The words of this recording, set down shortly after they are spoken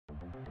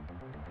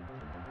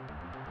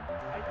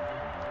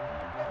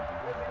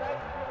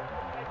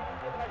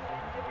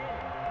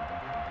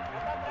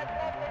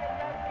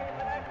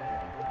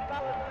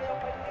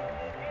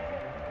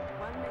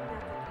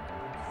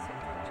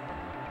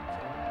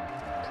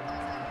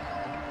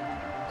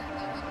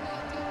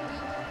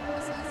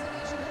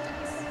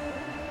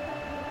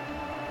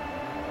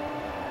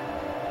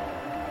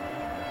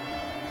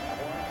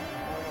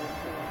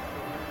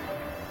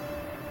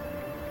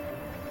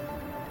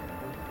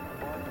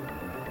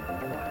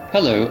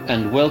Hello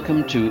and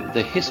welcome to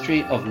The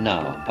History of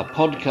Now, a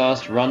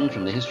podcast run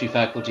from the History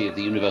Faculty of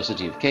the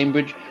University of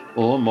Cambridge,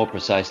 or more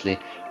precisely,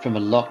 from a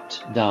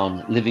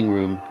locked-down living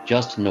room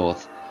just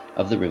north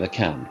of the River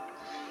Cam.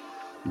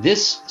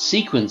 This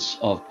sequence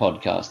of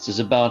podcasts is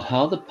about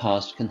how the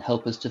past can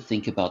help us to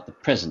think about the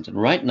present.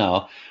 And right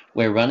now,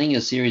 we're running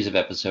a series of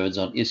episodes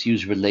on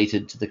issues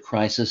related to the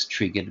crisis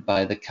triggered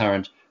by the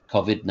current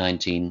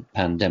COVID-19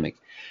 pandemic.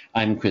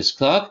 I'm Chris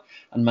Clark,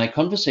 and my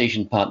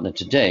conversation partner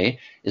today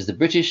is the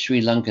British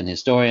Sri Lankan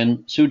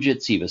historian Sujit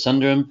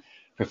Sivasundaram,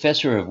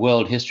 Professor of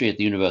World History at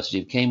the University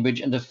of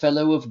Cambridge and a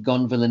Fellow of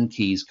Gonville and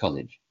Caius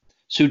College.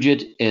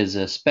 Sujit is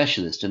a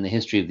specialist in the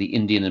history of the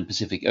Indian and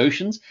Pacific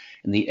Oceans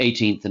in the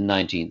 18th and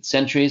 19th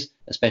centuries,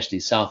 especially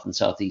South and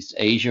Southeast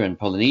Asia and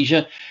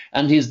Polynesia,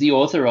 and he's the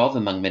author of,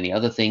 among many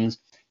other things,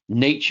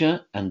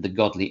 Nature and the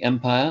Godly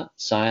Empire,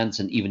 Science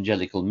and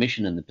Evangelical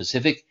Mission in the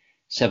Pacific,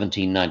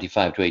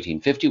 1795 to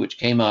 1850, which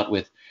came out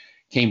with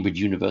Cambridge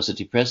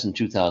University Press in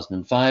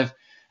 2005,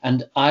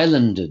 and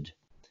Islanded,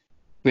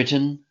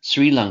 Britain,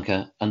 Sri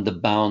Lanka, and the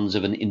Bounds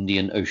of an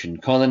Indian Ocean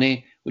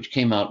Colony, which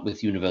came out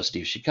with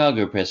University of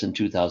Chicago Press in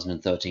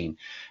 2013.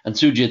 And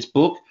Sujit's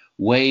book,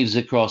 Waves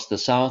Across the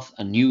South,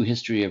 A New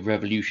History of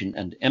Revolution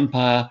and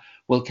Empire,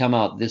 will come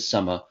out this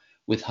summer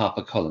with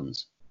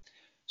HarperCollins.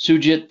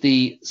 Sujit,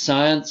 the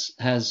science,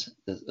 as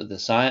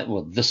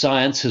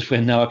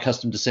we're now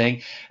accustomed to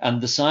saying,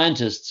 and the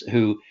scientists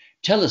who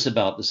tell us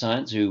about the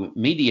science, who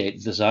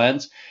mediate the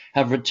science,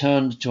 have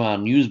returned to our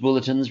news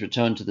bulletins,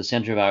 returned to the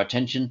center of our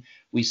attention.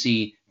 We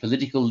see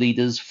political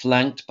leaders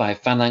flanked by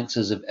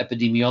phalanxes of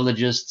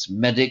epidemiologists,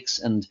 medics,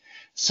 and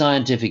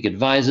scientific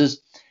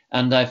advisors.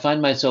 And I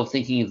find myself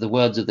thinking of the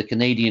words of the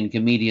Canadian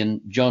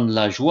comedian John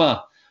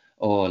Lajoie,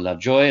 or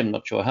Lajoie, I'm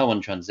not sure how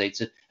one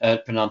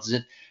pronounces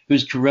it,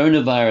 whose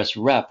coronavirus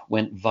rap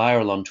went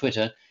viral on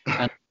Twitter,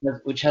 and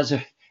which has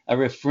a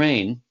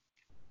refrain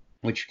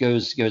which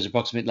goes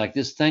approximately like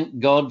this: "Thank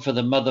God for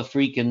the mother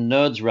freaking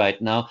nerds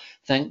right now.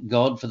 Thank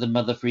God for the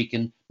mother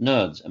freaking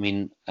nerds." I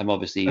mean, I'm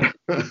obviously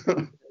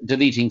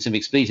deleting some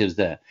expletives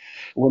there.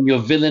 When your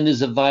villain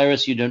is a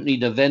virus, you don't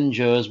need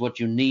Avengers.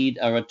 What you need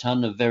are a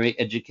ton of very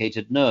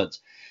educated nerds.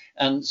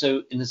 And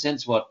so, in a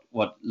sense, what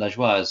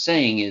Lajoie is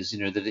saying is,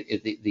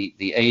 that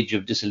the age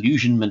of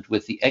disillusionment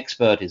with the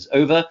expert is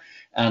over,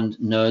 and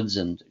nerds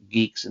and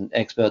geeks and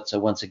experts are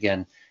once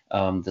again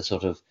the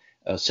sort of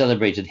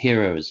celebrated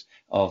heroes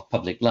of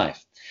public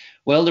life.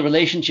 Well, the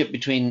relationship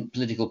between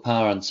political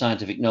power and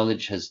scientific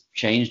knowledge has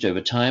changed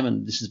over time,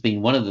 and this has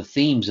been one of the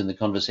themes in the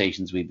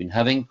conversations we've been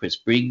having. Chris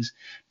Briggs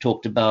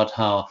talked about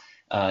how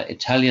the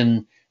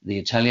Italian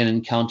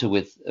encounter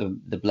with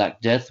the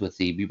Black Death, with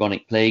the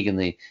bubonic plague in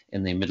the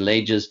Middle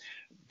Ages,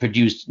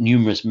 produced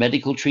numerous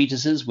medical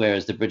treatises,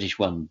 whereas the British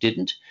one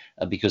didn't,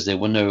 because there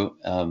were no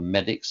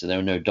medics, there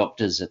were no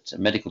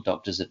medical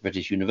doctors at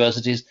British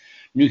universities.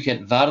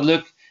 Nükhet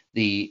Varluk,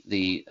 a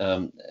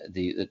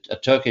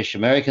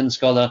Turkish-American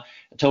scholar,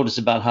 told us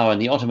about how in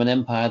the Ottoman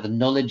Empire, the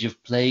knowledge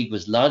of plague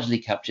was largely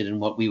captured in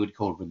what we would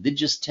call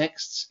religious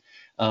texts.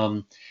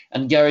 And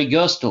Gary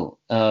Gerstle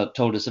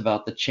told us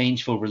about the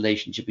changeful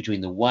relationship between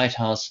the White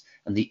House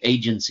and the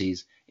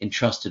agencies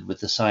entrusted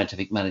with the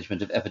scientific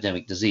management of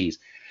epidemic disease.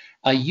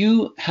 Are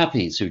you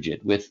happy,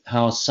 Sujit, with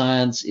how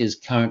science is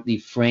currently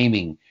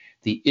framing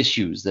the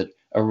issues that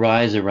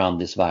arise around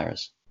this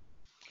virus?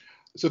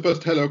 So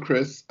first, hello,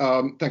 Chris.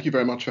 Thank you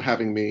very much for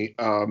having me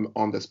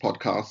on this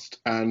podcast.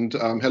 And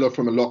hello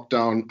from a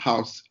lockdown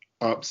house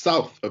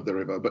south of the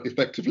river, but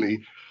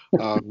effectively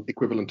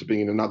equivalent to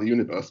being in another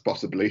universe,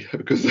 possibly,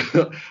 because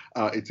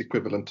it's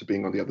equivalent to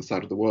being on the other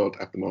side of the world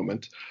at the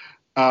moment.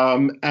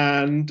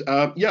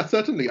 Yeah,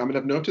 certainly. I mean,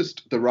 I've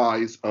noticed the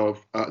rise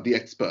of the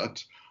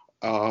expert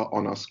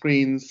on our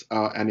screens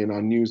and in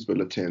our news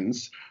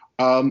bulletins,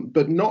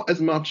 but not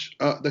as much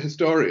the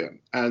historian.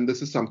 And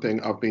this is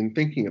something I've been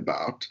thinking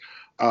about.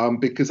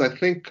 Because I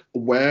think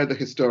where the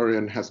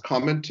historian has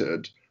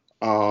commented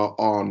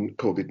on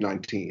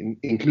COVID-19,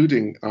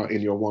 including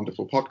in your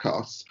wonderful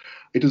podcasts,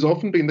 it has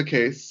often been the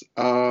case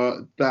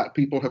that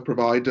people have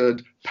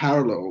provided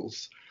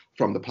parallels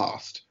from the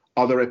past,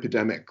 other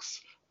epidemics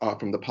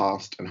from the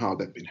past and how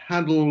they've been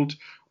handled,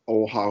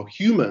 or how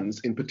humans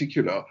in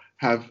particular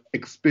have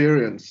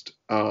experienced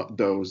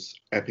those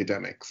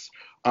epidemics.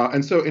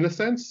 And so in a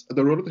sense,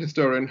 the role of the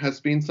historian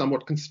has been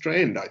somewhat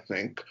constrained, I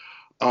think,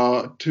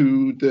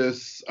 to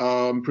this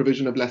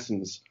provision of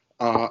lessons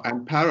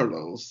and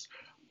parallels.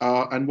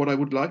 And what I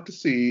would like to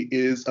see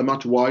is a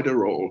much wider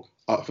role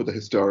for the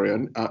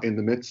historian in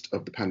the midst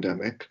of the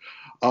pandemic,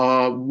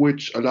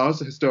 which allows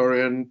the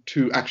historian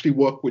to actually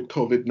work with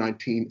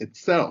COVID-19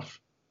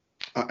 itself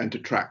and to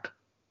track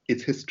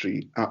its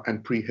history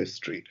and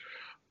prehistory.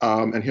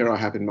 And here I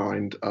have in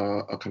mind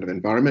a kind of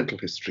environmental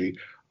history,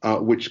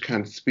 which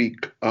can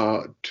speak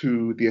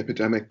to the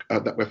epidemic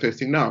that we're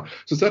facing now.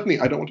 So certainly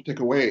I don't want to take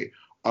away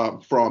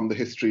from the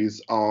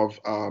histories of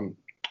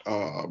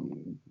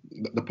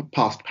the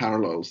past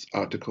parallels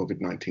to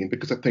COVID-19,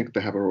 because I think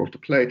they have a role to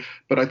play.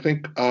 But I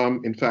think,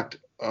 in fact,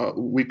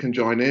 we can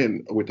join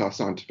in with our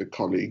scientific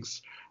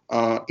colleagues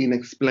in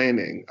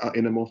explaining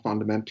in a more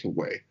fundamental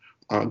way,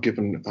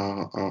 given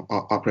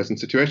our present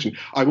situation.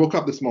 I woke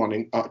up this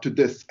morning to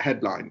this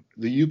headline: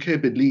 the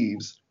UK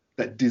believes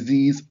that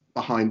disease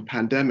behind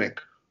pandemic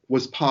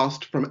was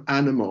passed from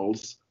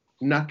animals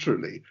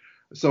naturally.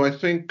 So I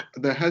think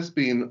there has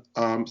been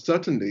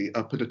certainly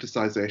a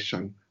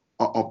politicization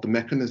of the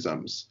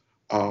mechanisms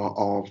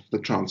of the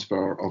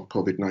transfer of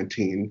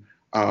COVID-19,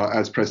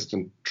 as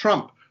President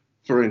Trump,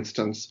 for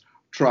instance,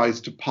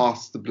 tries to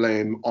pass the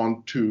blame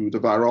onto the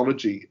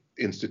Virology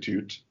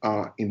Institute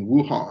in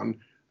Wuhan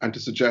and to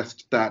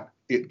suggest that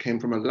it came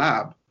from a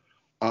lab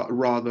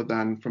rather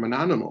than from an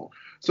animal.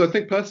 So I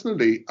think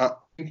personally,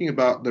 thinking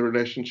about the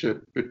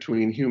relationship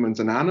between humans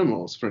and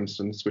animals, for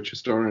instance, which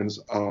historians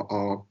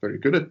are very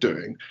good at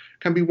doing,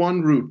 can be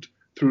one route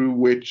through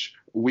which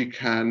we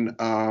can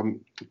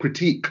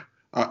critique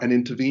and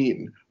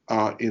intervene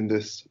in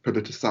this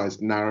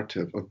politicized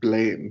narrative of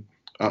blame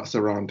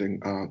surrounding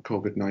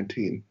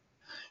COVID-19.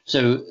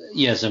 So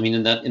yes, I mean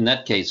in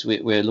that case,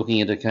 we're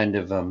looking at a kind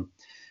of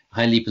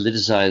highly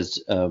politicized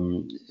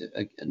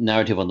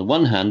narrative on the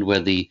one hand, where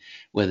the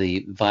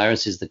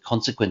virus is the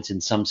consequence in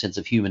some sense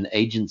of human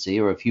agency,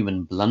 or of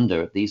human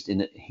blunder, at least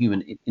in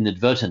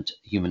inadvertent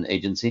human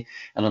agency,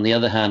 and on the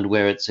other hand,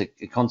 where it's a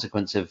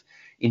consequence of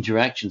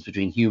interactions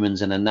between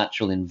humans and a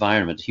natural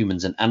environment,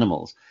 humans and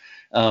animals.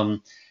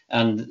 And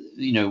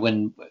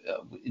when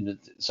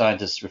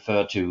scientists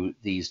refer to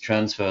these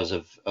transfers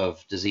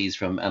of disease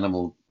from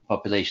animal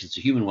populations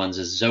to human ones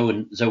as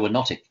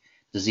zoonotic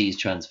disease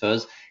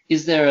transfers,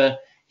 is there a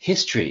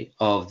history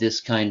of this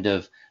kind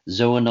of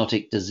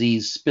zoonotic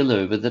disease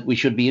spillover that we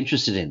should be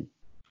interested in?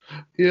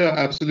 Yeah,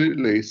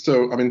 absolutely.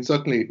 So, I mean,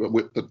 certainly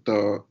with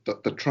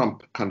the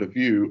Trump kind of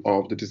view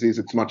of the disease,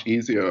 it's much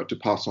easier to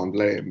pass on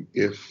blame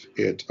if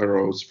it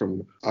arose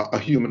from a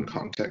human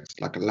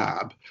context, like a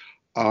lab.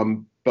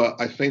 But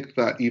I think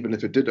that even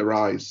if it did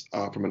arise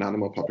from an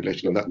animal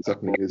population, and that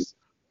certainly is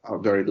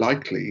very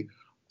likely,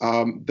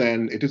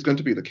 then it is going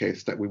to be the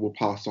case that we will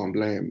pass on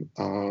blame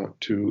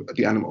to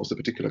the animals, the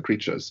particular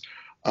creatures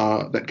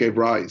that gave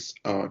rise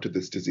to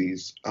this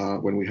disease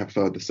when we have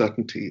further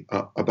certainty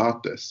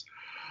about this.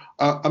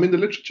 I mean, the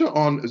literature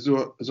on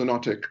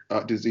zoonotic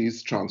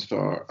disease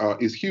transfer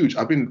is huge.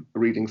 I've been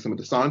reading some of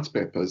the science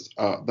papers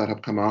that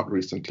have come out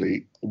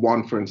recently.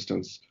 One, for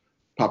instance,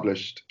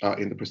 published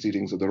in the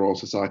Proceedings of the Royal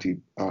Society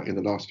in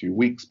the last few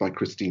weeks by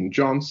Christine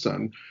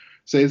Johnson,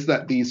 says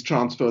that these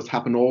transfers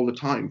happen all the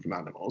time from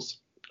animals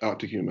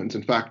to humans.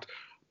 In fact,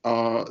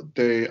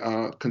 they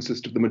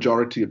consist of the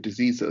majority of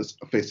diseases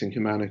facing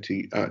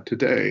humanity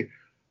today.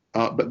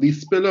 But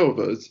these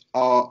spillovers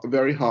are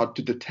very hard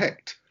to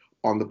detect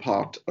on the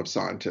part of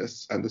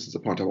scientists, and this is a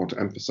point I want to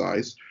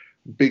emphasize,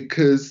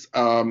 because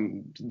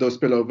those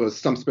spillovers,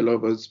 some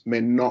spillovers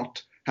may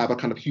not have a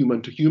kind of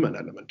human-to-human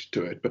element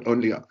to it, but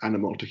only an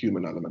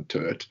animal-to-human element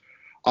to it.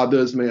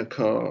 Others may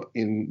occur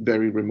in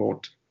very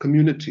remote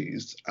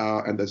communities,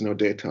 and there's no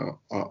data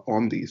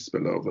on these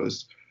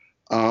spillovers.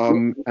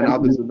 And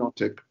other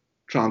zoonotic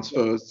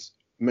transfers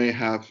may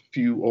have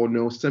few or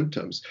no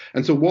symptoms.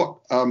 And so what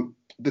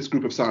this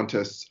group of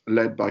scientists,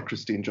 led by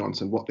Christine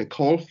Johnson, what they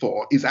call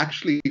for is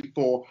actually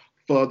for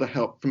further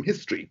help from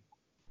history.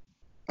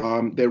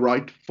 They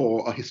write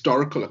for a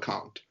historical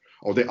account,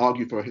 or they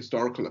argue for a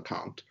historical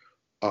account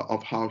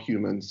of how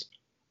humans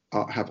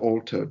have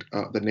altered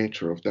the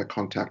nature of their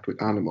contact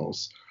with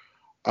animals.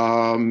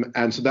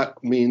 And so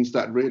that means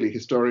that really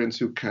historians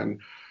who can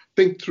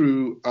think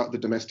through the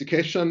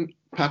domestication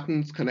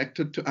patterns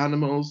connected to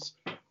animals,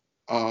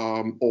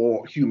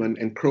 or human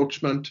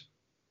encroachment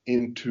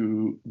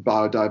into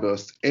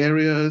biodiverse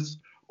areas,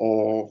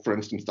 or, for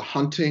instance, the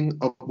hunting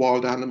of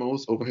wild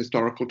animals over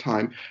historical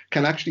time,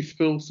 can actually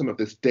fill some of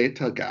this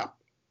data gap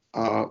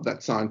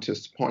that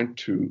scientists point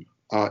to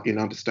in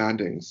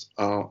understandings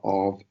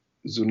of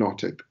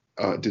zoonotic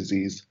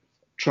disease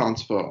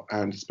transfer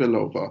and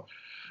spillover.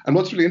 And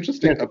what's really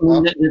interesting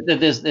about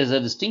there's a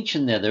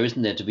distinction there, though,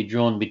 isn't there, to be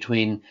drawn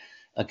between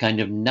a kind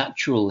of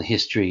natural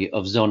history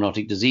of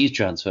zoonotic disease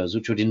transfers,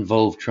 which would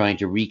involve trying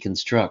to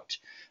reconstruct,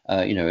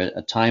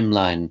 a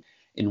timeline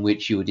in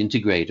which you would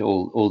integrate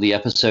all the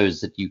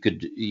episodes that you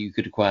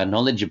could acquire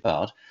knowledge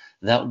about.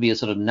 That would be a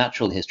sort of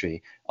natural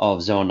history of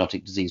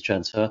zoonotic disease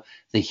transfer.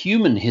 The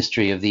human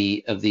history of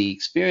the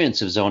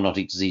experience of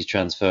zoonotic disease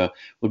transfer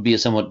would be a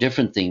somewhat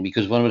different thing,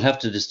 because one would have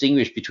to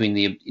distinguish between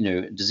the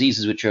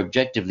diseases which are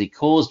objectively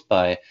caused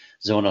by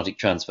zoonotic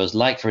transfers,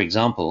 like, for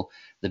example,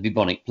 the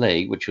bubonic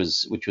plague, which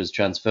was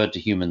transferred to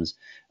humans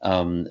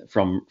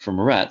from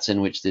rats,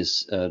 in which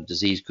this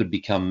disease could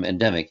become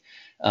endemic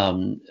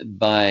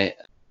by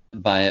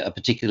a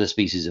particular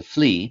species of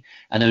flea,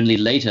 and only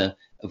later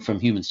from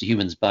humans to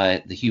humans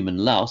by the human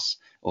louse,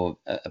 or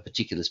a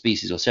particular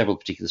species or several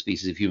particular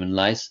species of human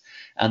lice,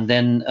 and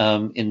then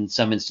in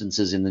some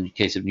instances, in the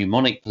case of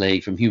pneumonic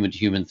plague, from human to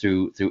human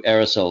through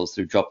aerosols,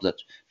 through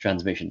droplet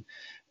transmission.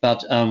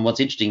 But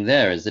what's interesting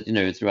there is that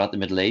throughout the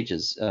Middle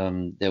Ages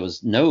there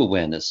was no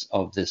awareness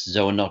of the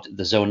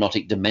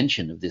zoonotic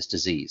dimension of this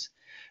disease.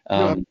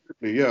 No,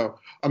 absolutely, yeah.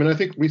 I mean, I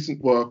think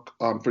recent work,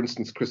 for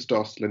instance,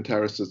 Christos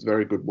Linteris'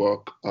 very good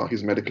work,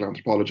 he's a medical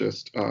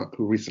anthropologist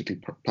who recently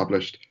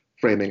published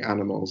Framing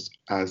Animals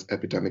as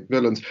Epidemic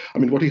Villains. I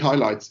mean, what he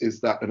highlights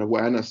is that an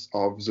awareness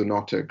of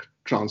zoonotic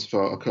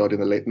transfer occurred in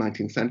the late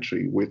 19th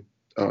century with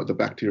the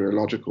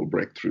bacteriological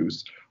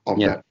breakthroughs of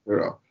Yeah. that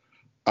era.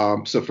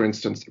 So, for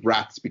instance,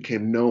 rats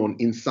became known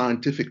in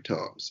scientific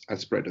terms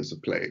as spreaders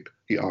of plague,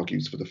 he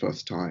argues, for the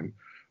first time,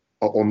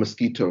 or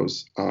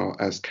mosquitoes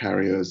as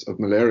carriers of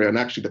malaria. And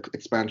actually, the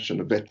expansion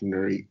of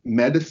veterinary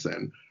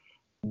medicine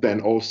then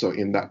also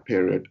in that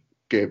period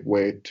gave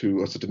way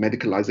to a sort of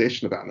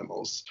medicalization of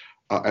animals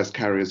as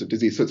carriers of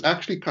disease. So it's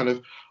actually kind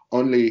of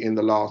only in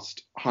the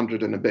last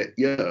 100 and a bit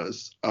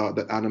years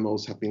that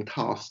animals have been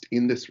cast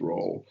in this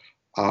role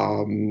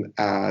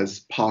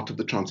as part of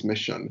the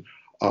transmission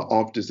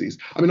of disease.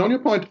 I mean, on your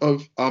point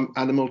of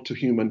animal to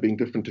human being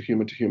different to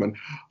human,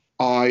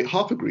 I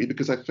half agree,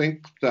 because I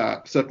think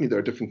that certainly there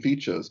are different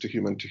features to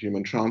human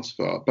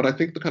transfer. But I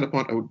think the kind of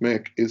point I would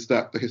make is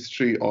that the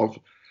history of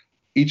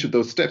each of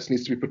those steps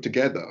needs to be put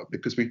together,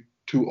 because we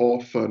too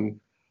often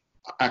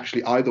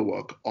actually either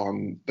work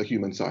on the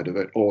human side of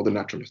it or the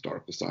natural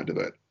historical side of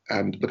it.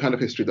 And the kind of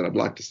history that I'd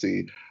like to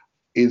see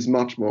is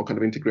much more kind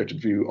of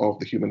integrated view of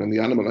the human and the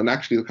animal, and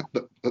actually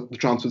the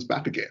transfers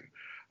back again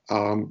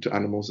to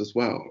animals as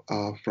well.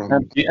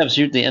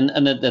 Absolutely, and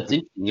that's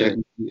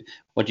interesting.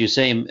 What you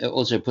say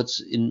also puts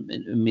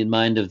in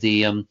mind of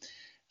the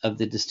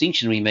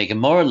distinction we make, a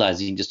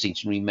moralizing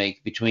distinction we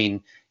make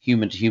between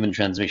human to human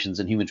transmissions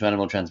and human to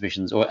animal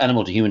transmissions, or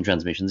animal to human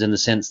transmissions, in the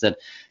sense that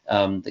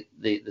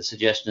the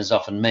suggestion is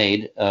often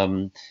made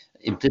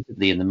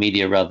implicitly in the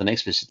media rather than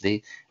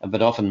explicitly,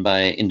 but often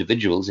by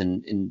individuals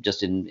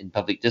in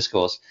public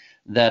discourse,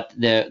 that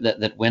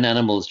when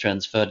animals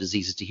transfer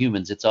diseases to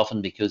humans, it's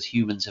often because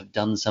humans have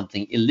done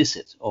something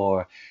illicit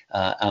or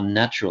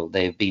unnatural.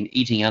 They've been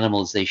eating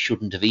animals they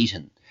shouldn't have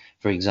eaten,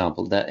 for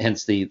example.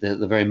 Hence the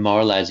very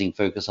moralizing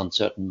focus on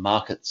certain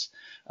markets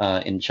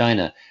in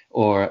China,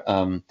 or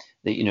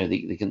the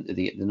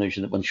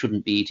notion that one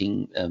shouldn't be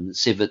eating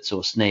civets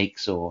or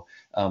snakes or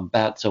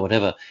bats or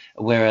whatever.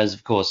 Whereas,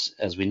 of course,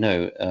 as we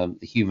know,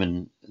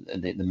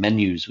 the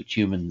menus which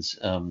humans,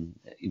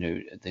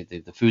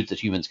 the foods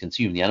that humans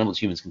consume, the animals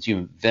humans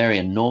consume, vary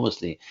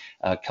enormously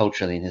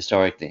culturally and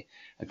historically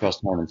across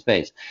time and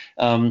space.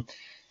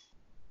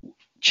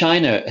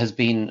 China has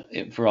been,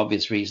 for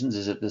obvious reasons,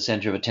 is at the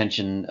center of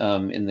attention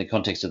in the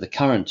context of the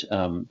current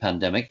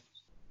pandemic.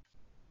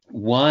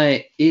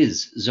 Why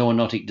is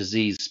zoonotic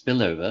disease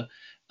spillover?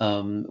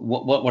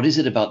 What is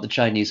it about the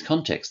Chinese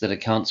context that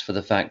accounts for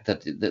the fact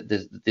that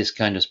this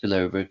kind of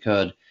spillover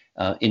occurred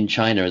in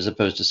China as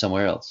opposed to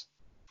somewhere else?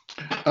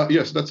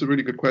 Yes, that's a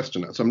really good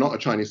question. So I'm not a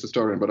Chinese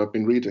historian, but I've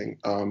been reading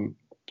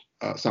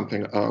some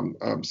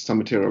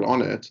material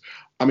on it.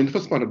 I mean, the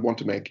first point I'd want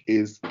to make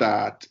is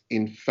that,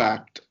 in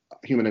fact,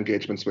 human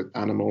engagements with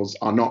animals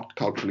are not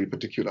culturally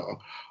particular,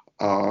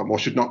 or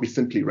should not be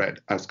simply read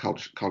as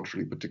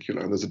culturally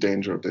particular. And there's a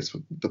danger of this for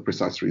the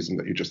precise reason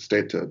that you just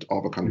stated,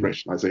 of a kind of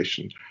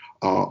racialization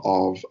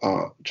of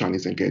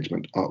Chinese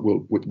engagement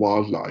with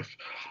wildlife.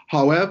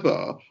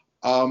 However,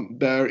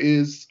 there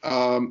is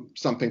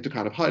something to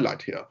kind of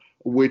highlight here,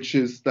 which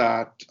is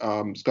that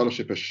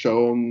scholarship has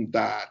shown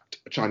that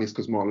Chinese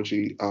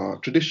cosmology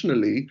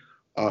traditionally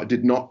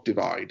did not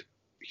divide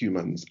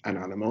humans and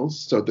animals.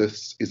 So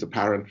this is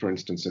apparent, for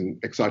instance, in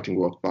exciting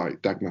work by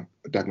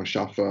Dagmar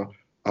Schaffer,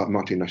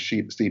 Martina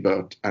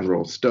Siebert, and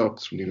Roel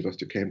Stokes from the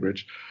University of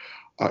Cambridge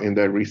in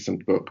their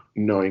recent book,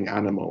 Knowing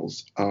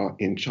Animals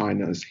in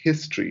China's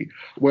History,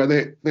 where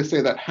they say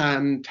that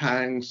Han,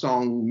 Tang,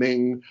 Song,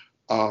 Ming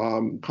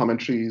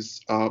commentaries,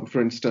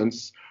 for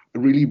instance,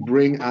 really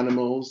bring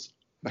animals,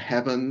 the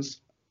heavens,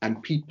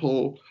 and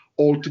people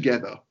all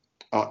together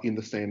in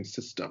the same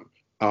system,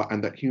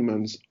 and that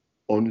humans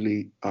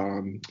only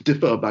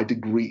differ by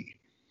degree.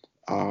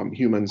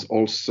 Humans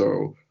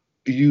also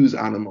use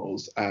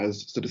animals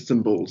as sort of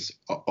symbols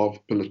of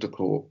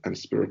political and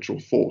spiritual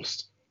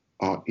force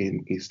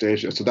in East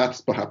Asia. So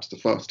that's perhaps the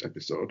first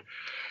episode.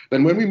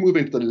 Then when we move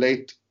into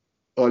the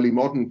early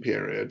modern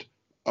period,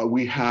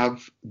 we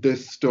have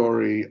this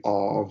story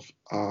of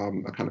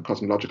a kind of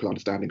cosmological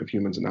understanding of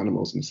humans and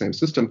animals in the same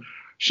system,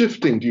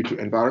 shifting due to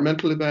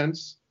environmental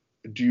events,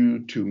 due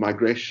to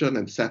migration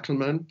and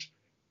settlement,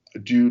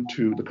 due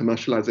to the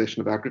commercialization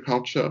of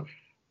agriculture.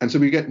 And so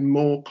we get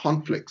more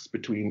conflicts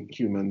between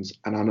humans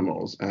and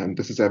animals. And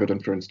this is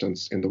evident, for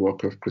instance, in the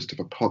work of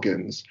Christopher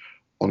Coggins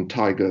on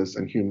tigers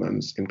and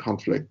humans in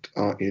conflict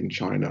in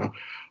China.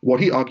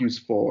 What he argues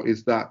for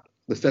is that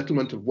the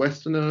settlement of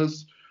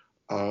Westerners,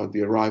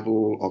 the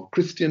arrival of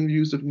Christian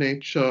views of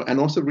nature, and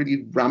also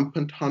really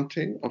rampant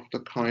hunting of the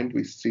kind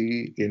we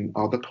see in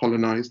other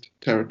colonized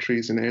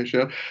territories in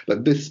Asia,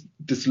 that this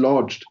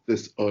dislodged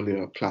this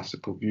earlier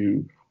classical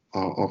view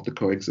of the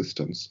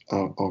coexistence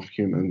of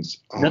humans.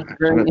 That's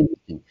very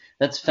interesting. fascinating.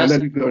 That's And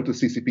then you fascinating. go into the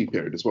CCP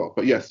period as well.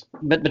 But yes,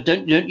 But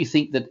don't you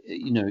think that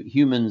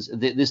humans,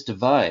 this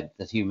divide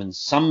that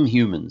some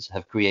humans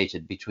have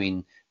created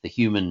between the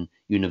human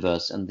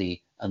universe and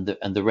the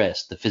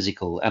rest, the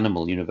physical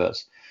animal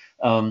universe,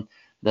 um,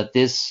 that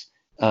this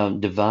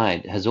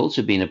divide has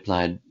also been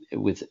applied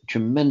with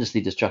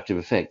tremendously destructive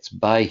effects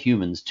by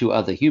humans to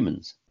other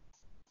humans.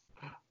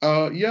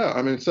 yeah,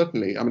 I mean,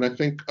 certainly. I mean, I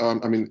think,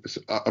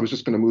 I was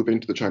just going to move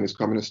into the Chinese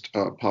Communist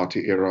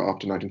Party era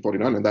after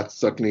 1949, and that's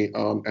certainly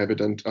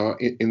evident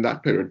in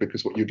that period,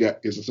 because what you get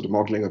is a sort of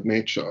modeling of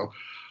nature,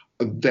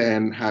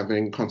 then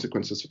having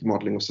consequences for the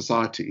modeling of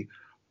society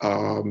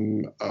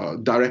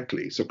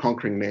directly. So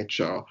conquering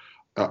nature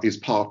is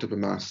part of a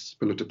mass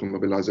political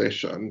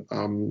mobilization,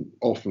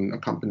 often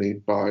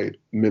accompanied by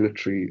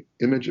military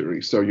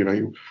imagery. So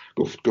you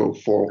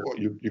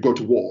you go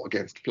to war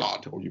against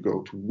flood, or you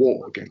go to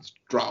war against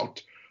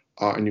drought,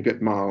 and you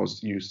get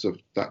Mao's use of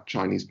that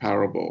Chinese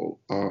parable,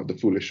 the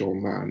foolish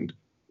old man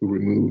who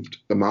removed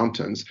the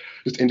mountains,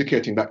 just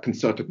indicating that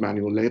concerted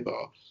manual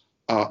labor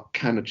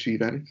can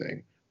achieve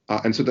anything.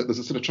 And so that there's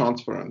a sort of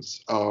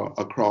transference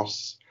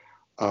across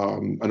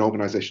an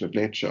organization of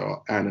nature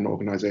and an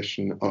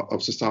organization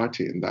of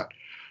society in that.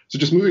 So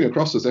just moving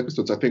across those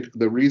episodes, I think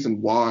the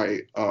reason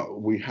why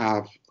we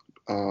have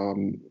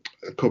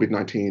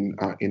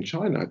COVID-19 in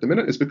China at the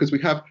minute is because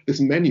we have this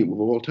menu of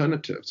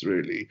alternatives,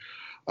 really.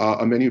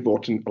 A menu of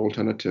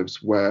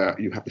alternatives where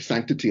you have the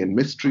sanctity and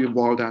mystery of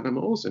wild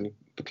animals in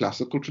the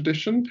classical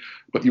tradition,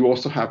 but you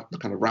also have the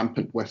kind of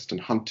rampant Western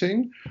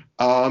hunting,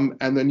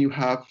 and then you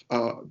have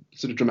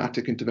sort of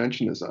dramatic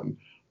interventionism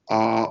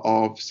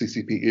of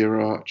CCP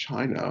era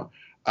China.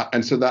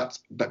 And so that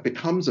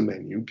becomes a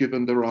menu,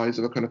 given the rise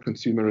of a kind of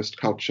consumerist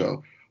culture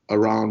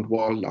around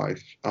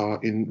wildlife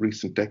in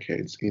recent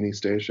decades in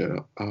East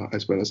Asia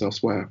as well as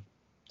elsewhere.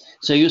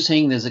 So you're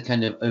saying there's a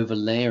kind of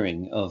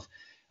overlayering of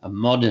a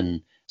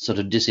modern sort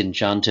of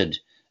disenchanted,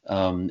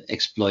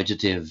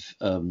 exploitative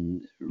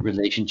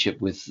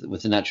relationship with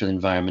the natural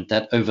environment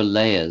that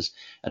overlayers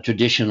a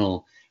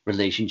traditional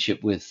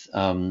relationship with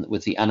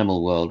the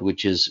animal world,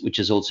 which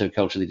is also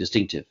culturally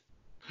distinctive.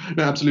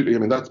 No, absolutely. I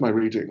mean, that's my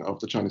reading of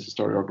the Chinese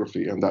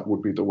historiography, and that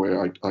would be the way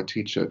I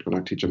teach it when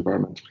I teach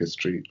environmental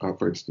history,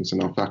 for instance,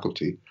 in our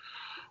faculty.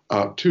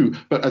 Too.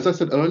 But as I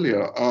said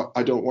earlier,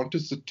 I don't want to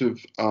sort of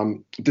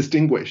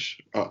distinguish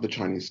the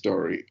Chinese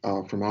story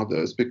from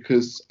others,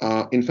 because,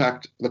 in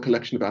fact, the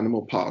collection of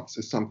animal parts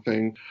is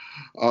something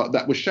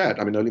that was shared.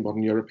 I mean, early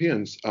modern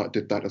Europeans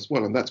did that as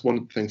well. And that's one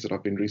of the things that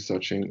I've been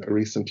researching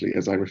recently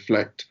as I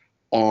reflect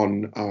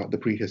on the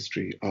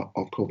prehistory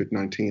of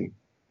COVID-19.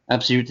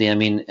 Absolutely. I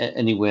mean,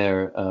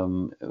 anywhere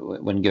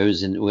one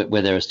goes in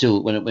where there are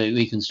still where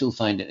we can still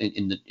find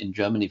in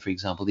Germany, for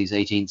example, these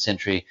 18th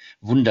century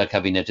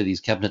Wunderkabinette,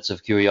 these cabinets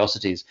of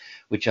curiosities,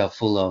 which are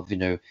full of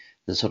the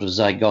sort of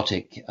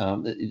zygotic,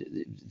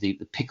 the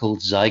pickled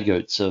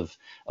zygotes of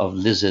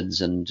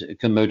lizards and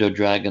Komodo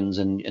dragons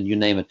and you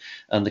name it,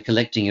 and the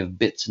collecting of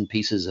bits and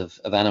pieces of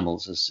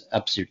animals is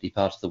absolutely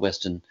part of the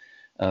Western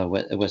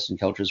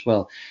culture as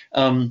well,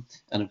 and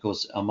of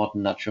course our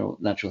modern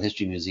natural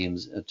history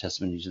museums are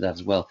testimony to that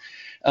as well.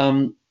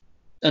 A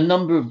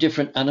number of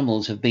different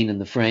animals have been in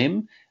the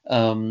frame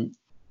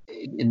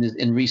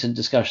in recent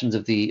discussions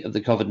of the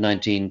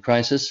COVID-19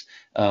 crisis.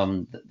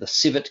 The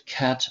civet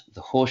cat,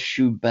 the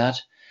horseshoe bat,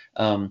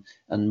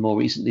 and more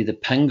recently the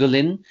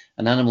pangolin,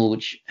 an animal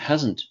which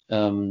hasn't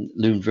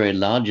loomed very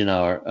large in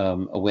our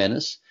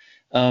awareness.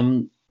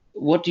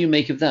 What do you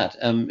make of that?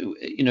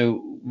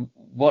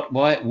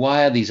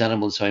 Why are these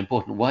animals so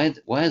important?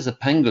 Why is the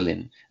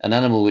pangolin an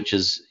animal which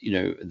is,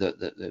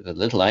 the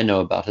little I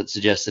know about it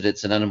suggests that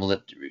it's an animal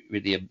that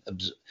really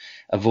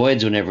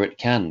avoids whenever it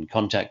can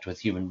contact with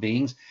human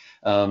beings.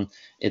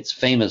 It's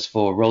famous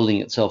for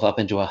rolling itself up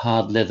into a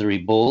hard leathery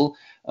ball.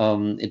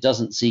 It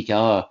doesn't seek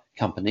our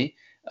company.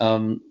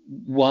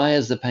 Why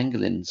is the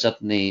pangolin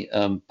suddenly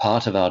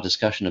part of our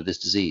discussion of this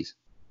disease?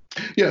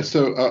 Yeah,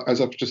 so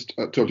as I've just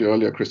told you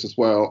earlier, Chris, as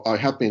well, I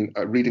have been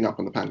reading up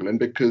on the pangolin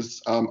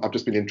because I've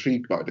just been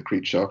intrigued by the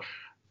creature.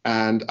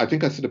 And I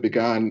think I sort of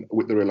began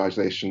with the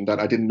realization that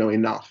I didn't know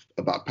enough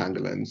about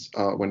pangolins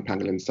when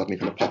pangolins suddenly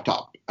kind of popped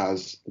up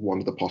as one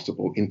of the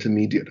possible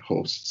intermediate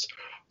hosts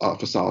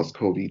for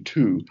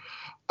SARS-CoV-2.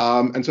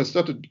 And so I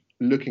started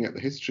looking at the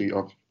history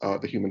of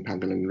the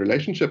human-pangolin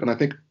relationship. And I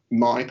think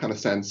my kind of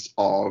sense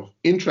of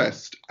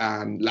interest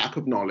and lack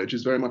of knowledge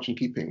is very much in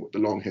keeping with the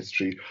long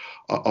history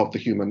of the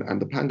human and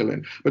the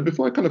pangolin. But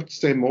before I kind of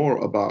say more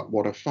about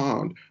what I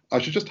found, I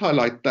should just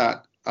highlight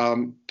that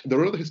the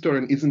role of the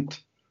historian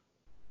isn't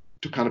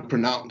to kind of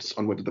pronounce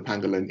on whether the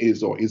pangolin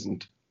is or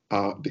isn't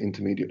the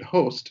intermediate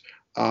host.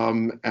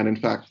 And in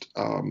fact,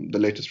 the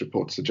latest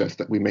reports suggest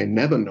that we may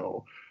never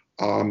know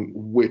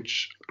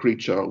which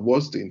creature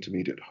was the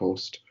intermediate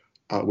host,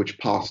 which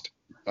passed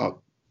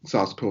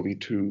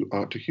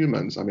SARS-CoV-2 to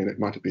humans. I mean, it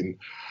might have been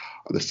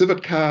the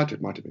civet cat,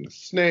 it might have been a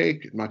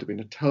snake, it might have been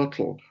a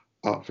turtle,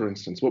 for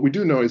instance. What we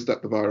do know is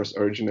that the virus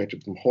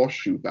originated from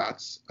horseshoe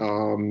bats,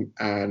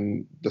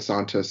 and the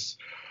scientists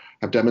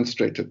have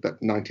demonstrated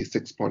that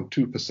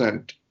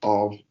 96.2%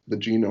 of the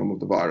genome of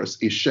the virus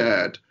is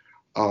shared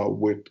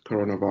with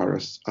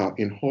coronavirus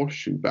in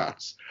horseshoe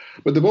bats.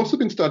 But they've also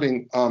been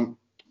studying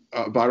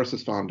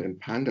viruses found in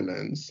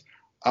pangolins.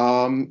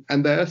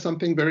 And there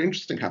something very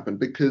interesting happened,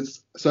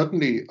 because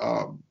certainly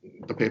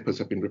the papers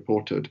have been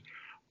reported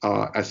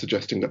as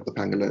suggesting that the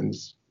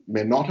pangolins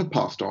may not have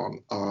passed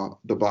on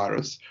the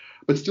virus,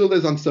 but still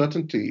there's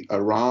uncertainty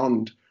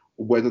around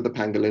whether the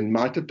pangolin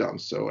might have done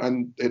so.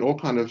 And it all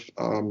kind of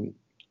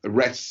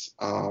rests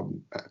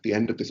at the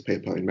end of this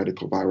paper in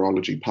Medical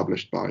Virology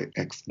published by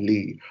X.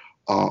 Lee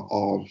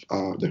of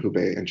the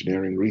Hubei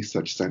Engineering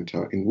Research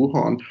Center in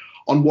Wuhan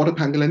on what a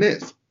pangolin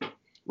is,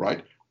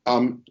 right?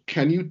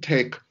 Can you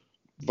take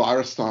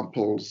virus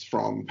samples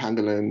from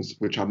pangolins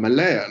which are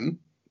Malayan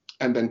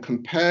and then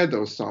compare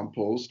those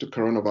samples to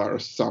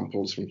coronavirus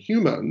samples from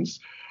humans,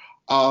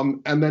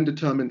 and then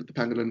determine that the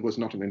pangolin was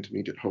not an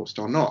intermediate host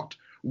or not,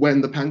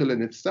 when the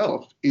pangolin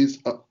itself is,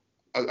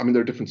 I mean,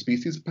 there are different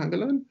species of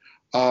pangolin,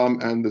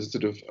 and there's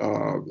sort of,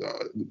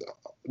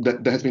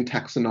 there has been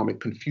taxonomic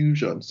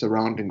confusion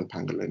surrounding the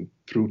pangolin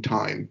through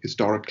time,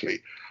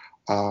 historically.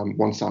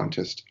 One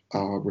scientist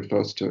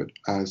refers to it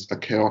as a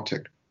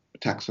chaotic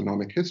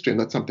taxonomic history, and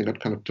that's something I'd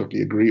kind of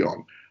totally agree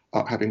on,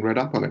 having read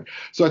up on it.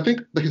 So I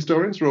think the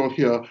historian's role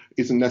here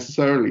isn't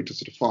necessarily to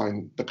sort of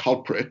find the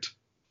culprit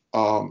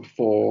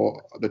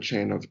for the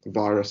chain of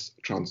virus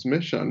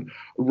transmission.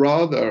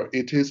 Rather,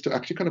 it is to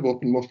actually kind of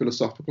open more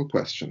philosophical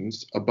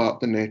questions about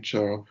the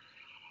nature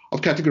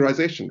of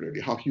categorization,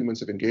 really, how humans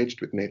have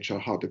engaged with nature,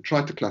 how they've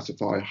tried to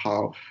classify,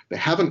 how they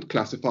haven't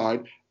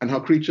classified, and how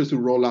creatures who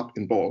roll up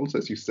in balls,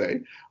 as you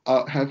say,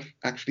 have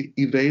actually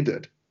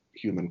evaded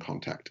human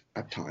contact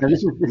at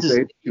times,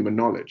 evaded human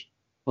knowledge.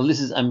 Well,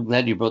 I'm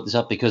glad you brought this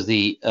up, because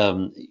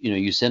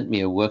you sent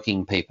me a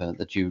working paper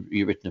that you've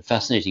written, a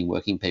fascinating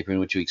working paper in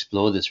which you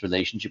explore this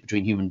relationship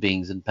between human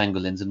beings and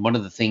pangolins. And one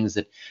of the things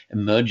that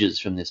emerges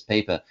from this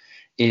paper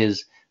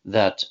is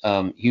that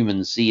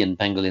humans see in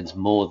pangolins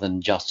more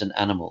than just an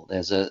animal.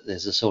 There's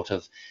a sort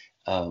of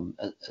a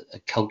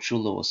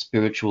cultural or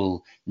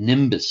spiritual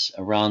nimbus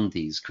around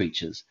these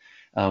creatures.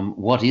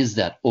 What is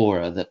that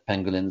aura that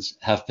pangolins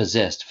have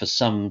possessed for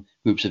some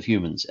groups of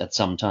humans at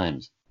some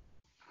times?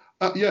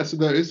 So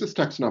there is this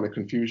taxonomic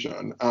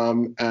confusion,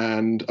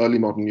 and early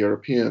modern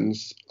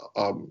Europeans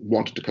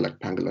wanted to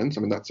collect pangolins.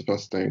 I mean, that's the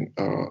first thing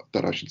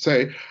that I should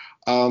say.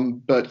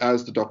 But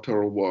as the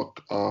doctoral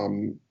work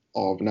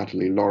of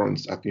Natalie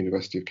Lawrence at the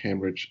University of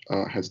Cambridge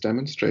has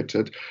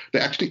demonstrated, they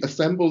actually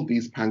assembled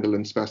these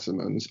pangolin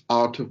specimens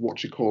out of what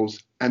she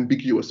calls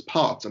ambiguous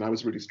parts. And I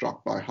was really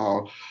struck by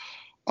how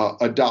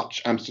a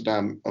Dutch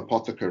Amsterdam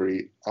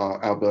apothecary,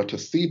 Alberta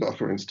Sieber,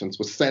 for instance,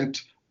 was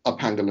sent a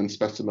pangolin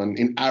specimen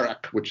in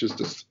arak, which is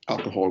this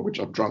alcohol which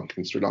I've drunk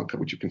in Sri Lanka,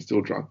 which you can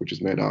still drink, which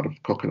is made out of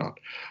coconut.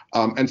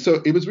 And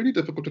so it was really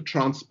difficult to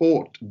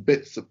transport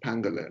bits of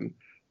pangolin.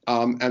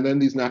 And then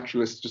these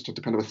naturalists just had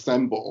to kind of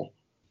assemble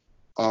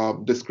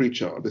this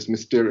creature, this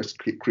mysterious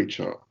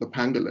creature, the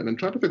pangolin, and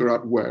try to figure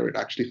out where it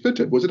actually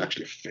fitted. Was it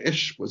actually a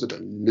fish? Was it a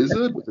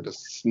lizard? Was it a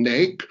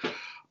snake?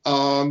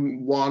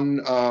 One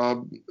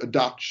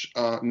Dutch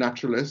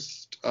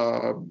naturalist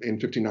in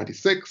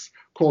 1596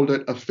 called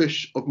it a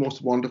fish of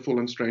most wonderful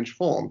and strange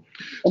form.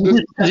 So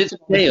it's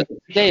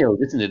scaled,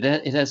 isn't it?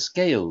 It has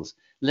scales,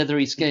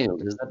 leathery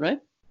scales. Is that right?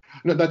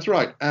 No, that's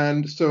right.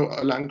 And so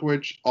a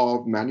language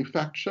of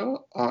manufacture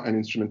and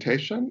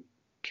instrumentation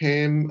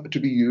came to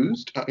be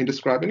used in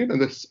describing it.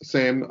 And this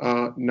same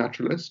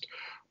naturalist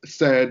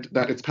said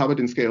that it's covered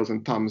in scales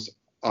and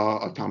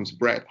a thumb's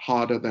breadth,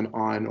 harder than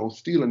iron or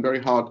steel, and very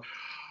hard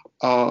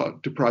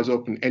to prise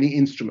open. Any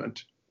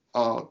instrument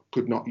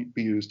could not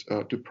be used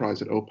to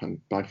prise it open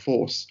by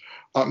force.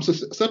 So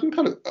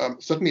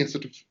certainly a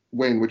sort of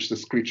way in which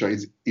this creature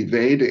is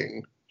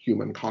evading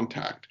human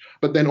contact,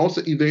 but then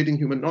also evading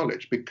human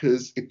knowledge,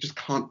 because it just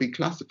can't be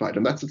classified.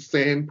 And that's the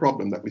same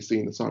problem that we see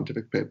in the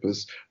scientific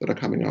papers that are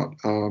coming out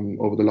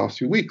over the last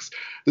few weeks.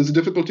 There's a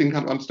difficulty in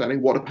kind of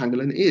understanding what a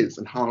pangolin is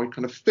and how it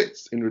kind of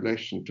fits in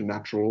relation to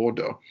natural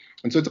order.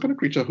 And so it's a kind of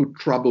creature who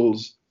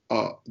troubles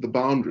the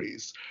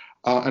boundaries.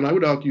 And I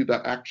would argue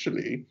that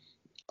actually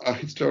a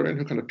historian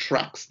who kind of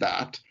tracks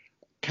that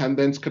can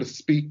then kind of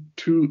speak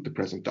to the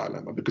present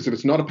dilemma, because if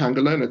it's not a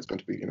pangolin, it's going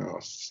to be,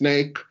 a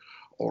snake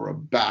or a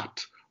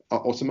bat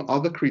or some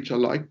other creature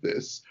like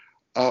this,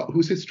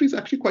 whose history is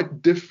actually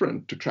quite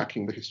different to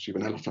tracking the history of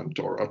an elephant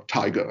or a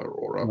tiger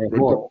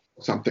or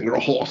something, or a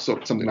horse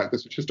or something like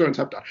this, which historians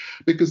have done,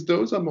 because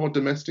those are more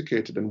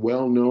domesticated and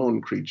well-known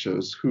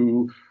creatures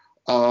who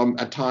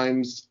at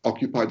times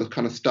occupy the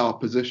kind of star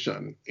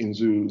position in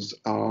zoos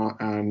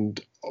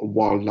and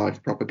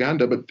wildlife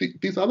propaganda. But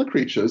these other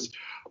creatures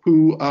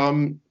who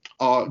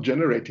are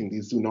generating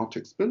these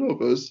zoonotic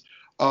spillovers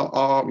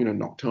are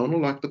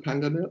nocturnal, like the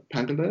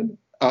pangolin,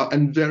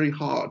 and very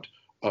hard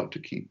to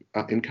keep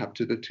in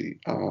captivity,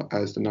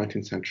 as the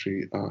 19th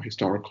century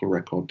historical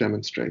record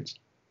demonstrates.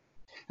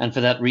 And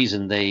for that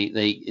reason,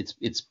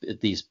 it's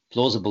at least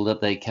plausible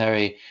that they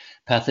carry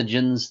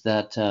pathogens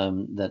that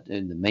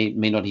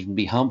may not even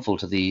be harmful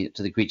to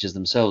the creatures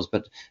themselves,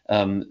 but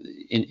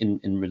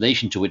in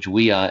relation to which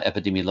we are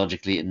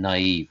epidemiologically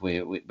naive.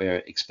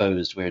 We're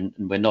exposed. We're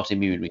not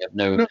immune. We have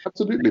no. No,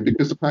 absolutely,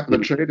 because the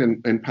trade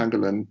in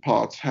pangolin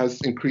parts has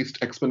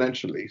increased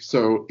exponentially.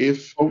 So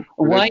if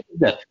Why is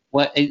that?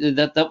 Why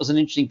that was an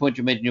interesting point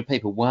you made in your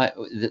paper. Why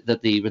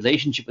that the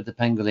relationship with the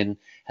pangolin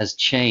has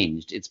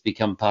changed? It's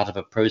become part of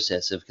a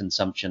process of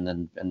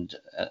consumption, and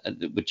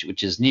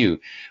which is new.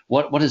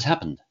 What has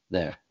happened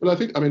there? Well,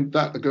 I mean,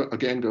 that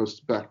again goes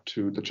back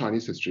to the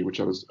Chinese history,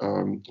 which I was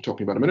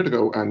talking about a minute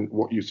ago, and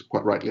what you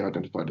quite rightly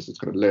identified as this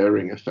kind of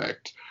layering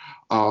effect,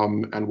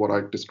 and what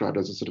I described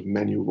as a sort of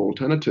menu of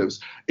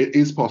alternatives. It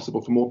is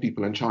possible for more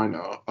people in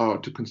China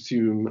to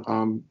consume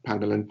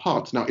pangolin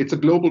parts. Now, it's a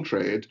global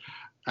trade,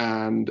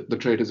 and the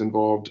trade has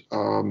involved,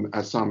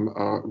 as some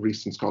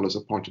recent scholars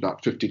have pointed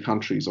out, 50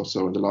 countries or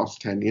so in the last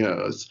 10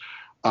 years.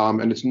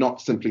 And it's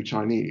not simply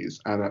Chinese.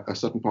 And at a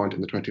certain point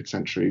in the 20th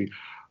century,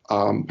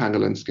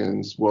 pangolin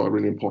skins were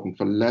really important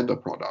for leather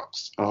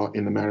products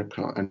in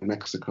America and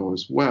Mexico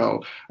as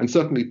well. And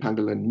certainly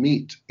pangolin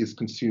meat is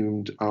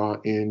consumed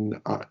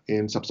in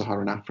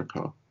sub-Saharan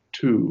Africa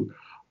too.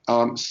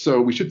 So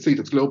we should see it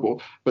as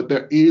global, but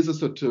there is a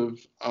sort of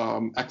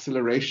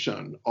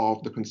acceleration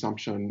of the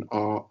consumption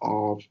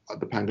of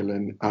the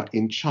pangolin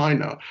in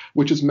China,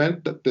 which has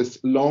meant that this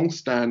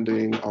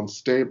long-standing,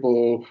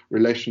 unstable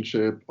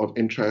relationship of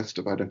interest,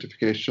 of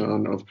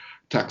identification, of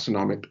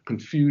taxonomic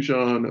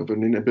confusion, of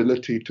an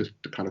inability to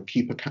kind of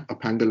keep a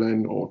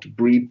pangolin or to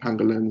breed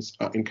pangolins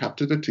in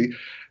captivity,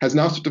 has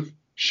now sort of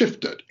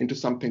shifted into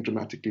something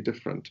dramatically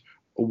different,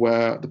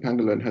 where the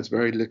pangolin has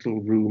very little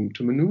room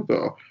to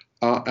maneuver.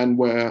 And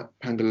where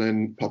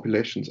pangolin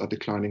populations are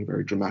declining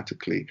very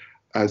dramatically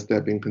as they're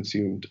being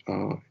consumed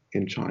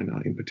in China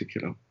in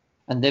particular.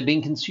 And they're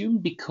being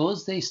consumed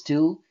because they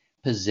still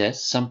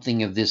possess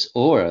something of this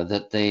aura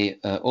that they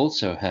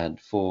also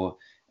had for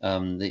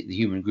the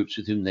human groups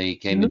with whom they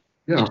came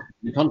into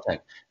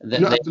contact.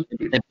 They're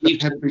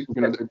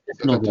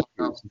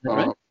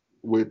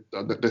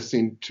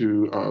seen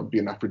to be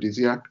an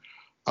aphrodisiac.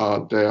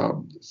 They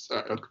are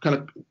kind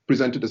of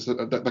presented as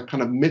that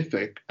kind of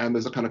mythic, and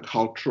there's a kind of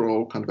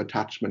cultural kind of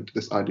attachment to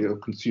this idea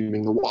of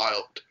consuming the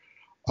wild,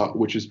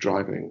 which is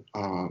driving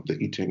the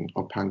eating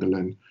of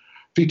pangolin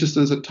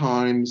fetuses at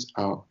times,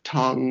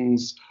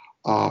 tongues,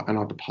 and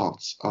other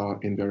parts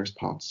in various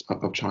parts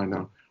of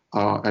China,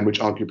 and which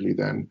arguably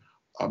then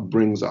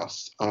brings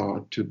us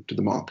to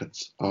the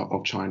markets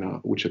of China,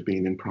 which have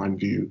been in prime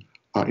view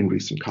in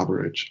recent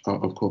coverage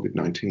of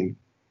COVID-19.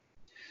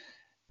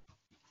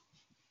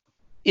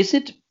 Is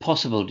it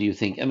possible, do you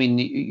think? I mean,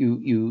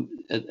 you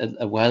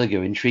a while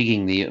ago,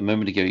 intriguingly, a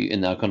moment ago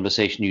in our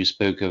conversation, you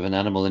spoke of an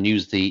animal and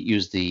used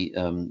the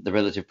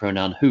relative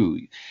pronoun who,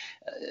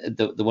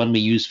 the one we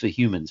use for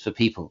humans, for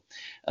people,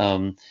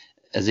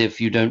 as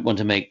if you don't want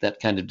to make that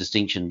kind of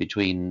distinction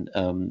between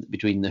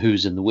the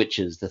who's and the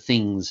whiches, the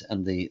things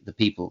and the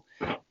people,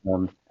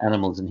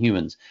 animals and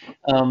humans.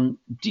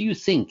 Do you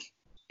think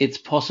it's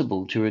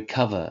possible to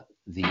recover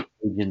the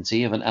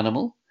agency of an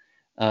animal?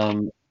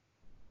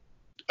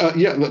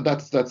 Yeah,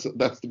 that's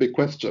the big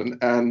question.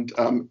 And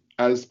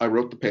as I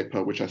wrote the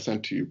paper, which I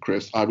sent to you,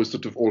 Chris, I was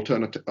sort of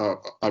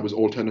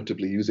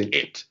alternatively using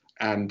it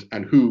and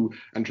who,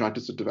 and trying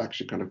to sort of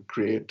actually kind of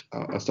create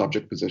a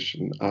subject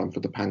position for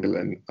the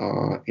pangolin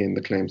in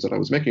the claims that I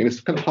was making. And it's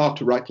kind of hard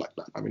to write like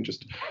that. I mean,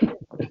 just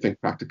to think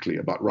practically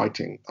about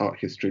writing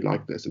history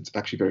like this, it's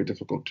actually very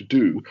difficult to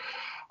do.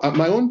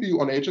 My own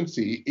view on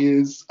agency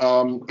is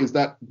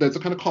that there's a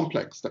kind of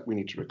complex that we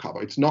need to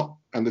recover. It's not,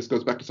 and this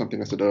goes back to something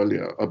I said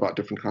earlier about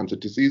different kinds of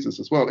diseases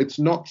as well. It's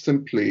not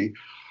simply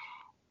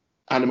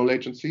animal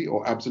agency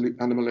or absolute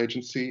animal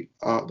agency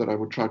that I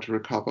would try to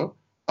recover,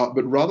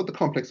 but rather the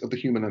complex of the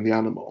human and the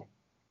animal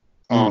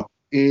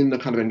in a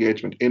kind of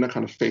engagement, in a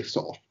kind of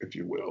face-off, if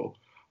you will.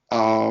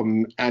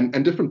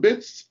 And different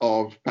bits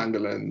of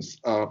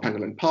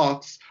pangolin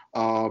parts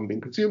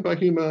being consumed by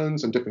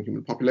humans and different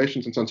human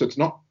populations and so on. So it's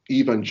not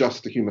even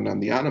just the human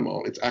and the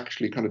animal, it's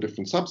actually kind of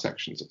different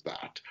subsections of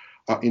that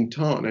in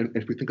turn. And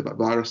if we think about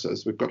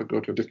viruses, we've got to go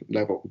to a different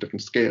level, a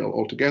different scale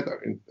altogether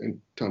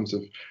in terms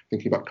of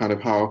thinking about kind of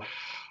how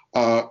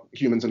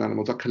humans and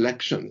animals are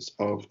collections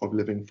of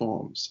living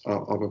forms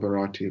of a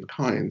variety of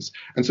kinds.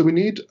 And so we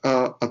need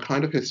a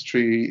kind of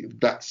history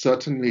that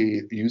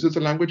certainly uses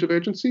a language of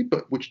agency,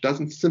 but which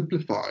doesn't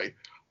simplify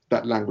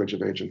that language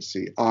of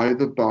agency,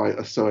 either by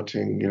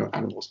asserting,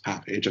 animals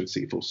have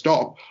agency full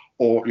stop,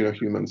 or,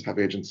 humans have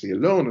agency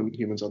alone and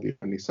humans are the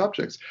only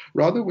subjects.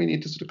 Rather, we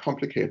need to sort of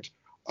complicate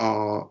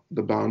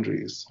the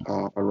boundaries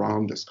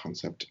around this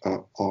concept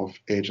of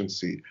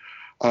agency.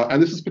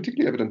 And this is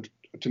particularly evident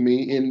to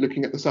me in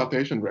looking at the South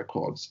Asian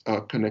records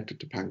connected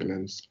to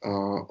pangolins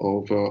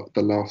over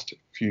the last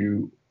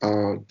few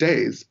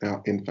days,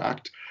 in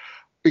fact,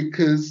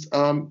 because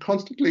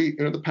constantly,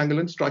 the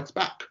pangolin strikes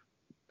back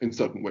in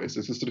certain ways.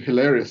 There's this sort of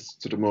hilarious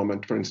sort of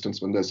moment, for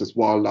instance, when there's this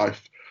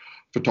wildlife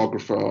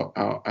photographer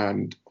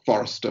and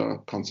forester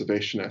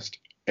conservationist,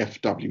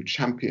 F.W.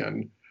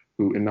 Champion,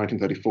 who in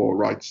 1934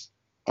 writes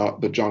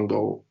The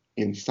Jungle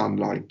in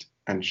Sunlight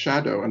and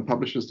Shadow and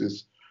publishes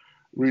these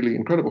really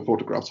incredible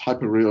photographs,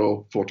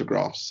 hyperreal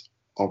photographs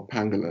of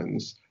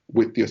pangolins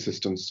with the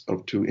assistance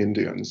of two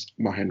Indians,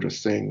 Mahendra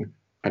Singh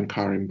and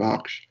Karim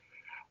Baksh.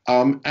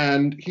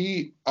 And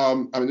he,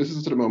 this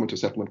is at a moment of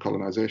settlement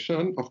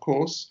colonization, of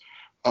course,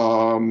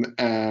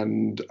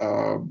 and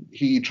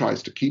he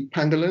tries to keep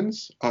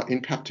pangolins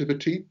in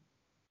captivity.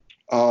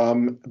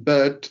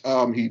 But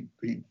he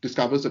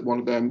discovers that one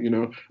of them,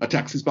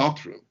 attacks his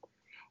bathroom.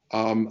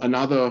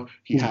 Another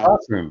he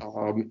has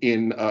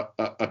in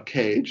a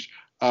cage,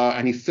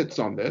 and he sits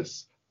on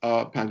this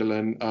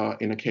pangolin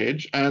in a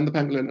cage, and the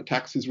pangolin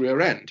attacks his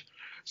rear end.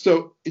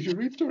 So if you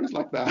read stories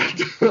like that,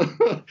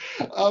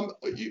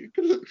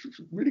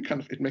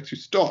 it makes you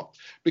stop,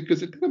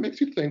 because it kind of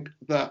makes you think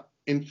that,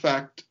 in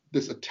fact,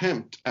 this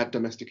attempt at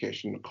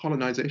domestication,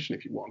 colonization,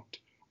 if you want,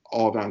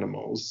 of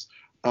animals,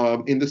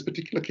 in this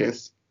particular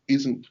case,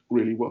 isn't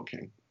really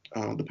working.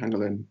 The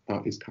pangolin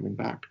is coming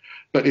back,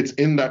 but it's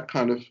in that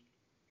complex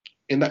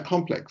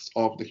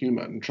of the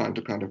human trying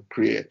to kind of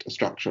create a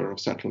structure of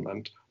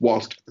settlement,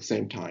 whilst at the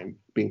same time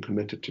being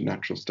committed to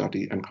natural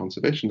study and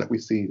conservation, that we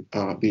see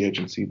the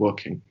agency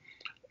working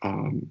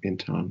in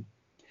turn.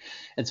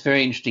 It's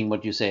very interesting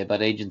what you say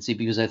about agency,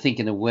 because I think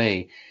in a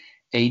way,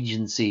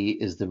 agency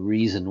is the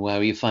reason why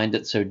we find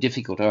it so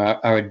difficult, or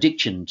our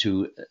addiction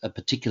to a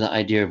particular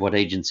idea of what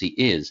agency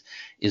is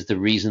the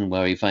reason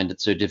why we find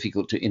it so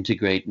difficult to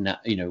integrate,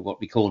 what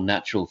we call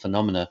natural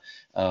phenomena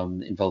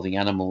involving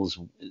animals,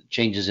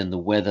 changes in the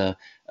weather,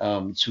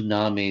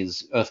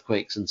 tsunamis,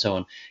 earthquakes, and so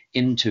on,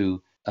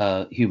 into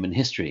human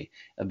history,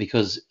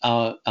 because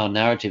our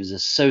narratives are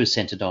so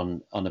centered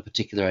on a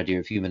particular idea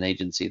of human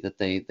agency that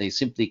they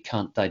simply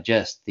can't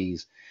digest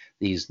these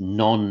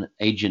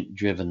non-agent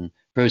driven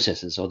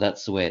processes, or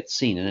that's the way it's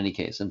seen in any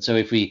case. And so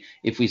if we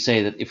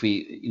say that, if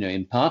we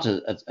impart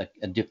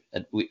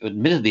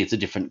admittedly it's a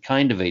different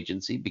kind of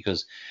agency,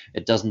 because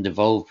it doesn't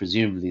involve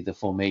presumably the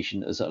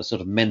formation as a sort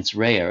of mens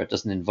rea, it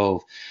doesn't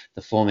involve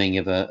the forming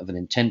of an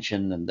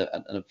intention and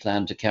a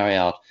plan to carry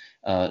out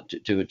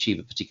to achieve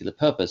a particular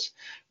purpose,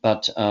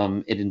 but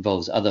it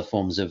involves other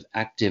forms of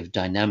active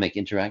dynamic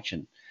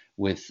interaction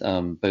with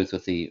both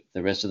with the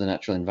rest of the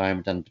natural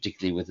environment, and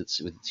particularly with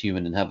its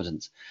human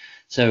inhabitants.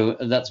 So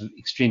that's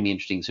extremely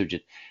interesting,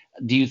 Sujit.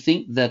 Do you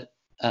think that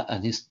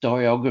an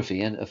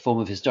historiography and a form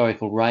of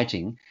historical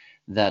writing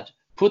that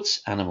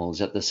puts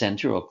animals at the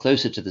center or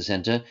closer to the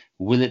center,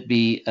 will it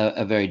be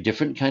a very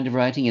different kind of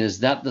writing? And is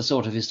that the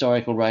sort of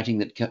historical writing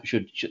that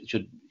should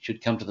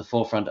come to the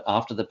forefront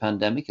after the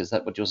pandemic? Is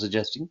that what you're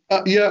suggesting?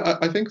 Yeah,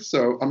 I think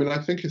so. I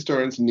think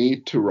historians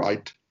need to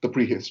write the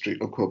prehistory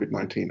of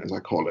COVID-19, as I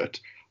call it.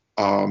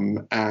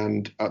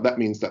 And that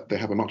means that they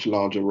have a much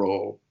larger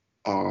role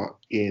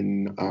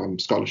in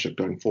scholarship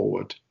going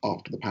forward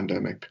after the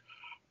pandemic.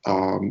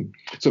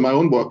 So my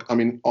own work,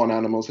 on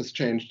animals has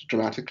changed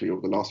dramatically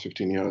over the last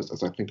 15 years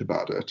as I think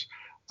about it.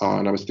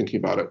 And I was thinking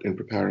about it in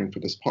preparing for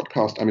this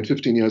podcast.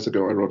 15 years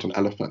ago, I wrote on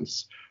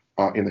elephants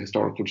in the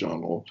Historical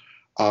Journal.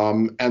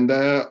 And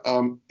there,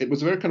 it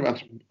was a very kind of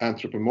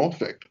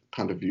anthropomorphic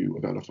kind of view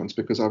of elephants,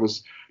 because I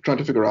was trying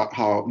to figure out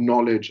how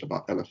knowledge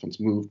about elephants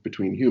moved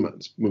between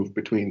humans, moved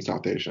between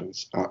South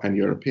Asians and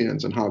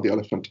Europeans, and how the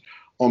elephant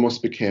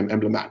almost became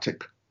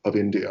emblematic of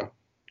India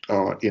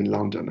in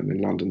London and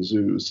in London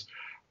zoos,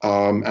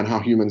 and how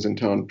humans in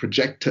turn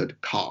projected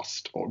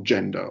caste or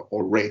gender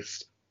or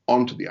race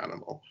onto the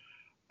animal.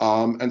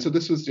 And so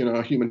this was,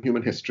 a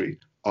human history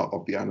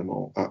of the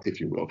animal, if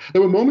you will.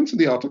 There were moments in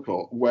the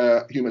article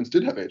where humans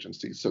did have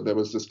agency. So there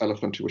was this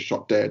elephant who was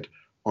shot dead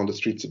on the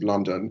streets of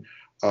London,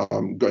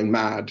 going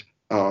mad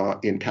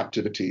in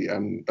captivity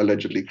and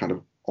allegedly kind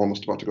of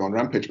almost about to go on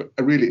rampage. But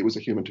really, it was a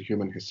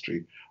human-to-human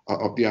history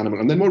of the animal.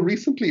 And then more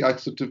recently, I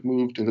sort of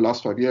moved in the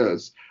last 5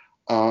 years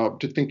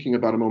to thinking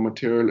about a more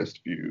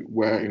materialist view,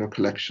 where,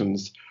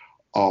 collections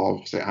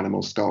of, say,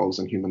 animal skulls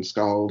and human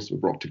skulls were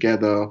brought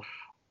together,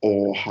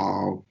 or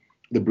how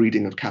the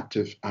breeding of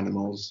captive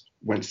animals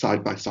went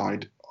side by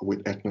side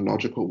with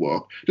ethnological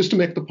work, just to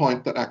make the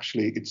point that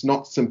actually it's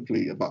not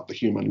simply about the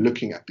human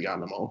looking at the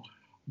animal,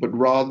 but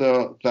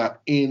rather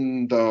that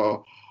in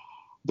the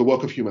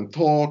work of human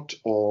thought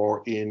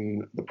or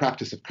in the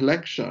practice of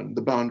collection,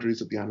 the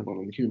boundaries of the animal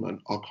and the human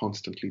are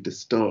constantly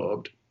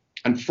disturbed.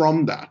 And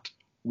from that,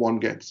 one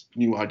gets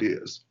new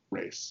ideas,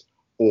 race,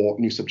 or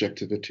new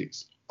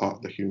subjectivities,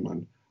 the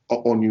human,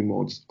 or new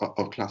modes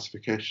of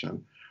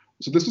classification.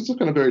 So this is a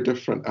kind of very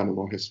different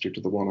animal history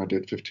to the one I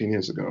did 15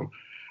 years ago.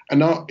 And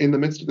now, in the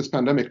midst of this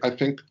pandemic, I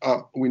think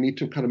we need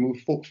to kind of move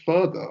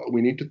further.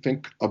 We need to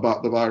think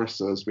about the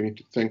viruses. We need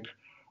to think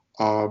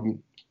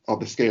of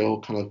the scale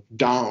kind of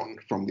down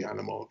from the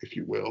animal, if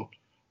you will,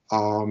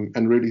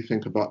 and really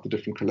think about the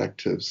different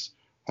collectives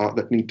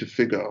that need to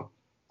figure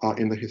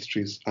in the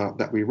histories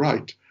that we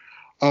write.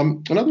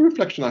 Another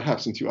reflection I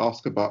have, since you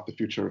ask about the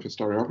future of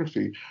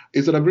historiography,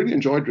 is that I've really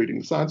enjoyed reading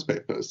the science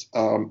papers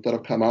that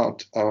have come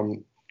out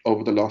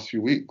over the last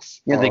few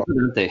weeks. Yeah, they could,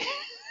 aren't they?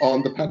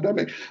 On the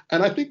pandemic.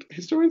 And I think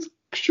historians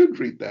should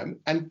read them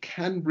and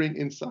can bring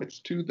insights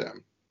to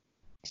them.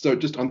 So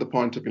just on the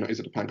point of, is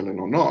it a pangolin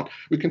or not,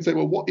 we can say,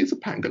 well, what is a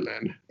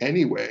pangolin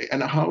anyway?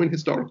 And how in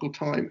historical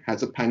time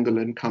has a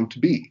pangolin come to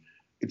be?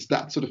 It's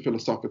that sort of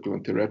philosophical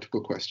and theoretical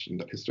question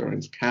that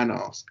historians can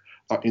ask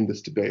in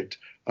this debate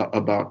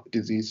about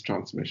disease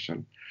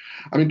transmission.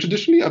 I mean,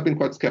 traditionally, I've been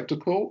quite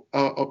skeptical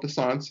of the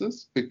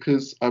sciences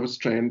because I was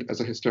trained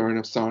as a historian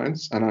of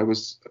science, and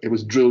it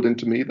was drilled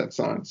into me that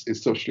science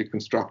is socially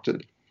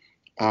constructed,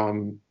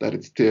 that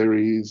its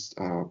theories,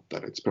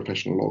 that its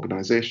professional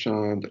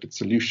organization, that its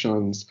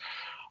solutions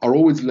are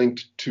always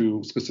linked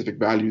to specific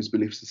values,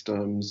 belief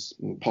systems,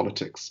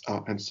 politics,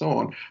 and so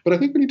on. But I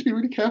think we need to be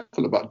really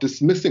careful about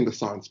dismissing the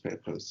science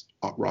papers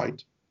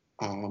outright,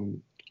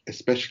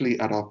 especially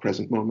at our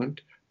present moment,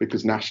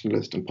 because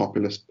nationalist and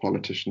populist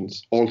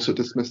politicians also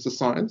dismiss the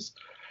science.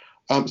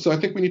 So I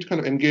think we need to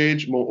kind of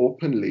engage more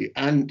openly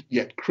and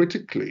yet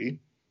critically,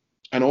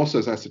 and also,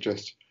 as I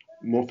suggest,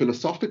 more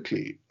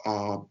philosophically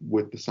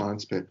with the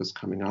science papers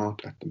coming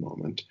out at the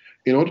moment,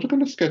 in order to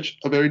kind of sketch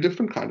a very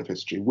different kind of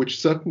history, which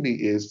certainly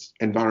is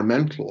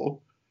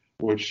environmental,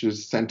 which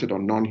is centered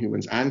on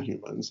non-humans and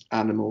humans,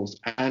 animals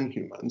and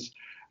humans,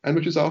 and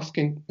which is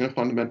asking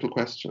fundamental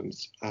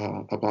questions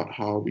about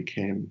how we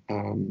came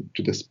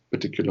to this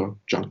particular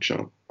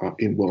juncture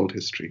in world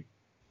history.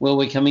 Well,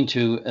 we're coming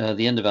to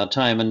the end of our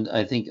time, and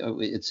I think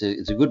it's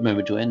a good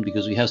moment to end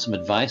because we have some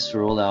advice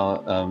for all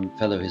our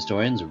fellow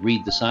historians.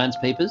 Read the science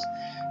papers,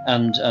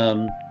 and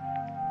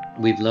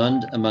we've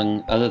learned,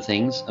 among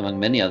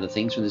many other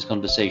things from this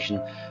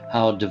conversation,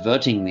 how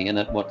divertingly and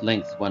at what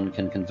length one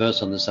can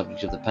converse on the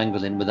subject of the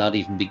pangolin without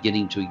even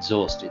beginning to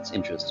exhaust its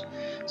interest.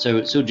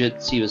 So, Sujit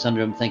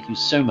Sivasundaram, thank you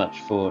so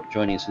much for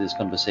joining us for this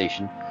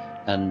conversation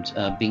and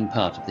being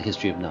part of the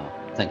History of Now.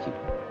 Thank you.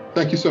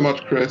 Thank you so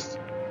much, Chris.